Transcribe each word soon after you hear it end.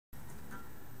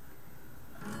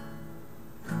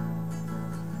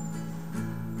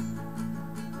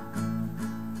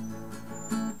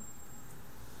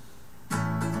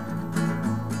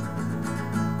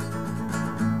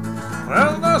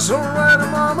That's alright,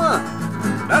 mama,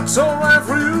 that's alright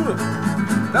for you.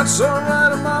 That's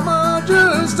alright, mama,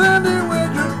 just any way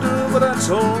you do. But that's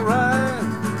alright,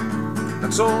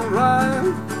 that's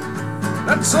alright,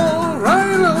 that's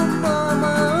alright, oh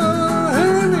mama,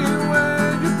 any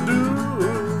way you do.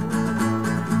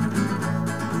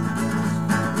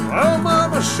 Well,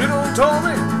 mama, she don't told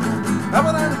me,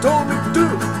 Papa done told me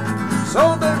too. So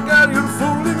they got you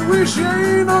fooling, we she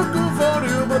ain't no good for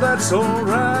you. But that's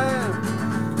alright,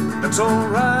 that's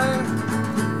alright,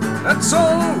 that's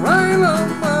alright, oh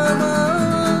mama,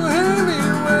 any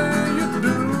way you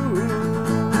do.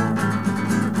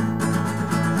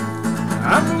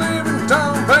 I'm leaving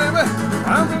town, baby,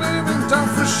 I'm leaving town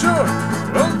for sure.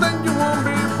 Well, then you won't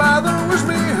be bothered with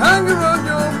me hanging around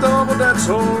your door. But that's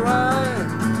alright,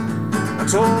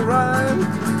 that's alright,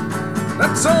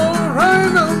 that's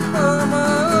alright, oh mama,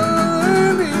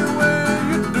 any way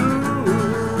you do.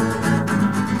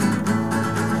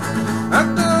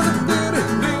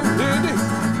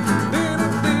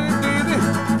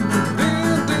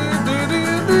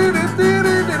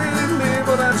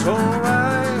 But that's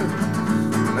alright,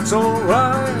 that's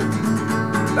alright,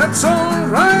 that's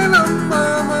alright, oh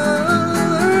mama,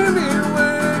 any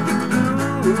way you do.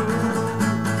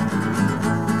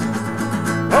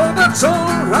 Oh, that's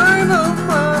alright, oh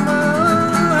mama.